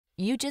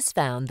You just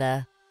found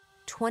the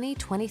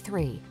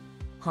 2023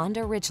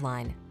 Honda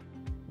Ridgeline.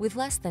 With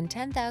less than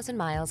 10,000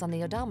 miles on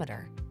the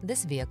odometer,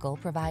 this vehicle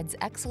provides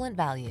excellent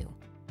value.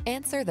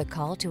 Answer the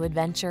call to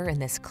adventure in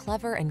this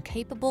clever and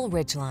capable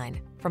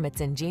Ridgeline. From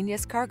its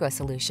ingenious cargo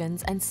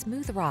solutions and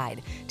smooth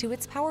ride to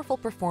its powerful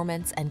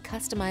performance and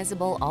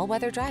customizable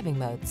all-weather driving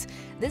modes,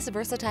 this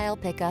versatile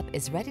pickup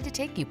is ready to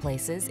take you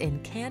places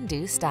in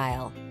can-do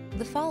style.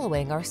 The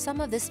following are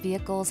some of this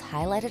vehicle's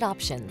highlighted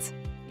options: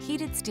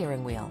 heated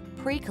steering wheel,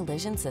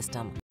 pre-collision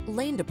system,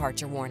 lane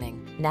departure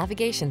warning,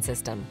 navigation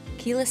system,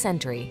 keyless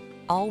entry,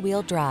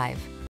 all-wheel drive,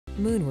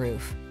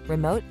 moonroof,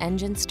 remote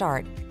engine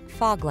start,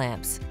 fog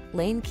lamps,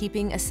 lane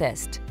keeping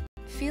assist.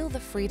 Feel the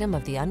freedom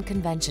of the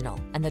unconventional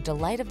and the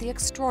delight of the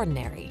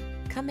extraordinary.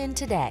 Come in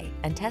today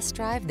and test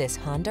drive this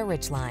Honda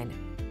Ridgeline.